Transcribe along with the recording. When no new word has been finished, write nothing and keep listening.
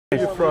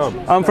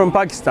from? I'm from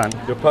Pakistan.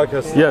 You're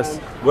Pakistan? Yes.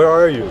 Where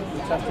are you?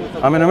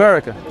 I'm in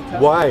America.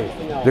 Why?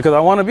 Because I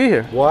want to be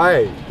here.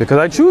 Why? Because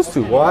I choose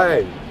to.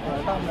 Why?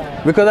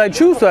 Because I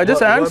choose to. I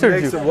just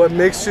answered you. What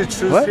makes you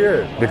choose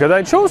here? Because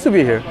I chose to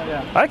be here.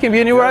 I can be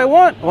anywhere I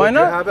want. Why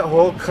not? You have a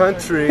whole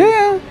country.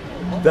 Yeah.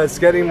 That's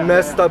getting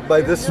messed up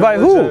by this By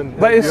religion. who?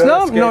 By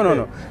Islam?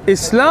 No.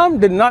 Islam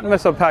did not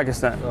mess up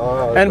Pakistan.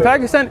 And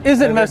Pakistan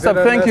isn't messed up.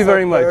 Thank you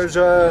very much.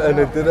 Persia, and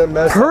it didn't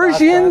mess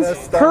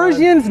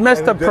Persians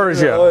messed up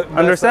Persia.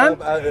 Understand?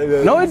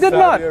 No, it did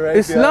not.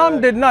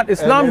 Islam did not.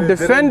 Islam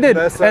defended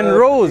and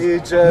rose.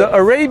 The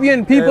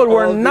Arabian people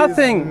were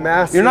nothing.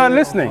 You're not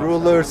listening.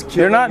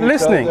 You're not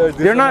listening.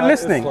 You're not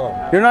listening.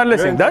 You're not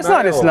listening. That's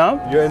not Islam.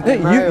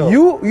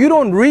 You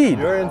don't read.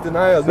 You're in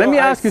denial. Let me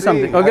ask you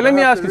something. Okay, let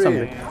me ask you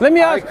something. Let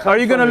me ask. Are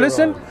you gonna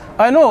listen?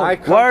 I know.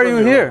 Why are you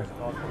here?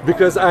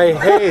 Because I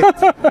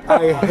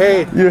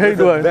hate, you hate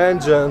what?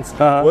 Vengeance,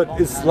 what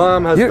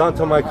Islam has done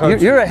to my country.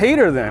 You're a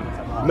hater then.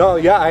 No,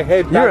 yeah, I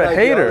hate that. You're a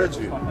hater.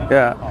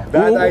 Yeah.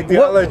 That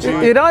ideology.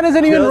 Iran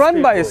isn't even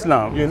run by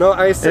Islam. You know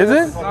ISIS? Is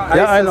it?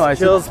 Yeah, I know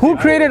ISIS. Who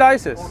created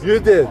ISIS? You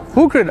did.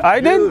 Who created?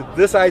 I did?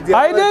 This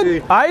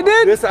ideology. I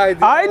did? This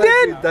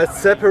ideology that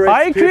separates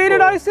I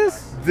created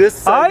ISIS?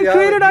 This I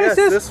created ISIS?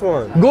 Yes, this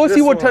one. Go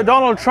see what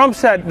Donald Trump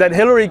said, that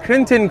Hillary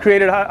Clinton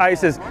created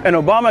ISIS and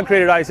Obama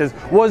created ISIS.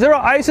 Was there an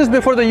ISIS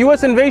before the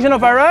US invasion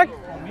of Iraq?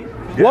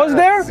 Was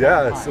there?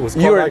 Yes, it was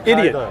called You're an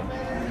idiot.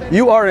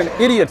 You are an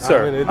idiot,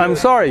 sir. I'm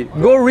sorry.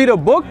 Go read a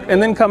book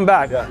and then come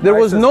back. Yeah. There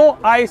was no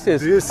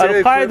ISIS.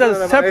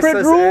 Al-Qaeda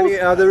separate rules.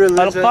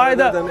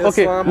 Al-Qaeda.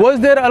 Okay.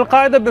 Was there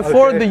Al-Qaeda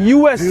before the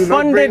U.S.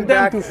 funded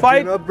them to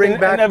fight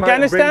in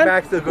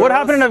Afghanistan? What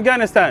happened in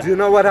Afghanistan? Do you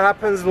know what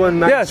happens when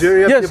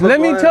Nigeria? Yes.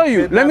 Let me tell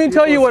you. Let me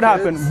tell you what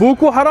happened.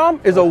 Boko Haram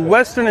is a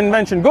Western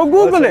invention. Go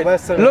Google it.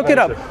 Look it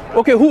up.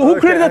 Okay. Who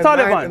created the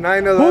Taliban?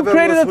 Who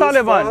created the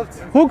Taliban?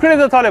 Who created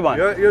the Taliban?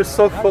 You're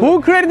so full.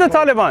 Who created the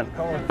Taliban?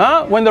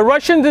 Huh? When the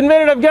Russians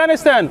invaded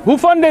Afghanistan, who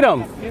funded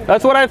them?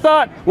 That's what I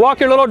thought. Walk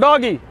your little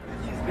doggy.